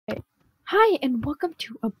Hi, and welcome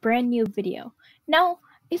to a brand new video. Now,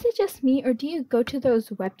 is it just me, or do you go to those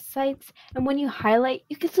websites and when you highlight,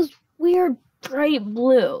 you get this weird bright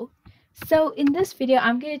blue? So in this video,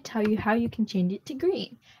 I'm going to tell you how you can change it to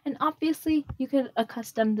green. And obviously, you can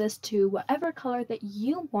accustom this to whatever color that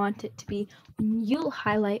you want it to be when you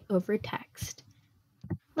highlight over text.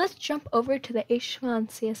 Let's jump over to the HTML and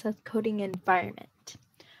CSS coding environment.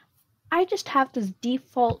 I just have this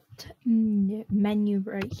default menu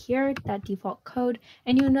right here, that default code,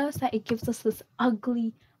 and you'll notice that it gives us this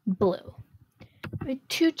ugly blue.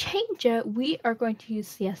 To change it, we are going to use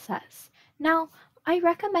CSS. Now, I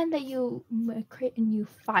recommend that you create a new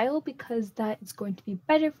file because that is going to be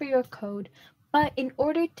better for your code, but in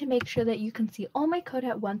order to make sure that you can see all my code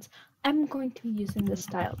at once, I'm going to be using the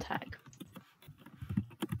style tag.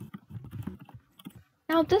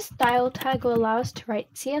 Now this style tag will allow us to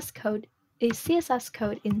write CSS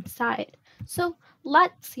code inside. So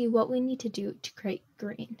let's see what we need to do to create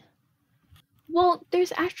green. Well,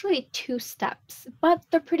 there's actually two steps, but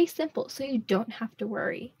they're pretty simple, so you don't have to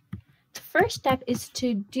worry. The first step is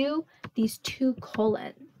to do these two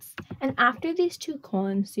colons. And after these two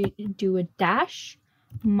colons, you do a dash,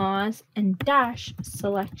 moz, and dash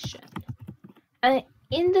selection. And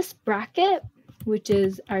in this bracket, which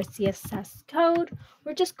is our CSS code,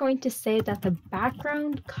 we're just going to say that the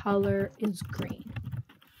background color is green.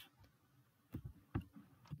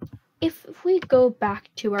 If we go back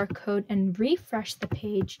to our code and refresh the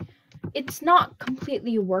page, it's not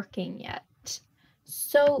completely working yet.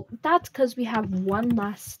 So that's because we have one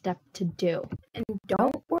last step to do. And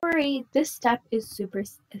don't worry, this step is super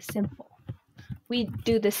simple. We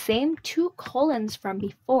do the same two colons from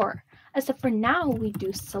before, except for now we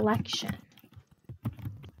do selection.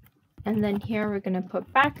 And then here we're going to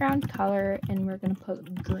put background color and we're going to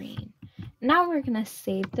put green. Now we're going to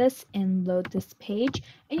save this and load this page.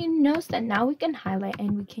 And you notice that now we can highlight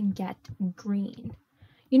and we can get green.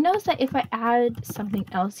 You notice that if I add something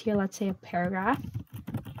else here, let's say a paragraph,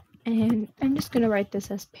 and I'm just going to write this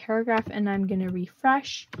as paragraph and I'm going to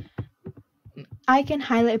refresh, I can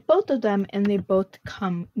highlight both of them and they both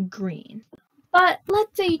come green. But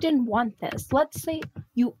let's say you didn't want this. Let's say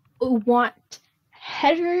you want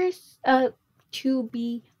headers to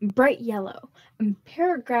be bright yellow and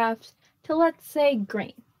paragraphs to, let's say,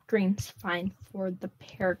 green. Green's fine for the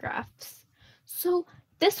paragraphs. So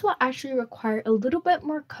this will actually require a little bit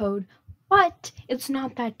more code, but it's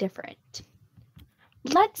not that different.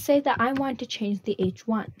 Let's say that I want to change the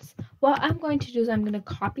H1s. What I'm going to do is I'm going to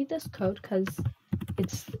copy this code because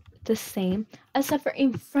it's the same, except for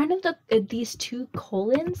in front of these two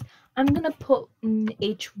colons, I'm going to put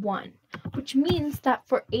H1, which means that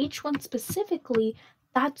for H1 specifically,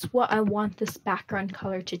 that's what I want this background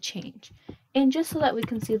color to change. And just so that we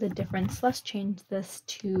can see the difference, let's change this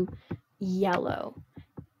to yellow.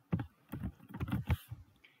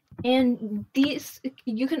 And these,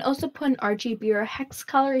 you can also put an RGB or a hex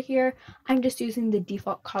color here. I'm just using the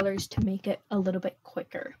default colors to make it a little bit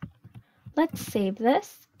quicker. Let's save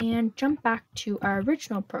this and jump back to our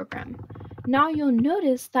original program. Now you'll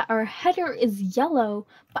notice that our header is yellow,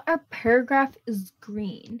 but our paragraph is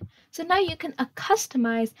green. So now you can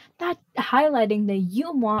customize that highlighting that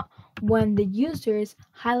you want when the users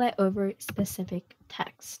highlight over specific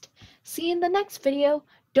text. See you in the next video.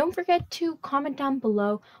 Don't forget to comment down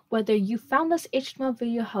below whether you found this HTML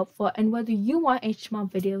video helpful and whether you want HTML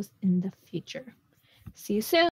videos in the future. See you soon.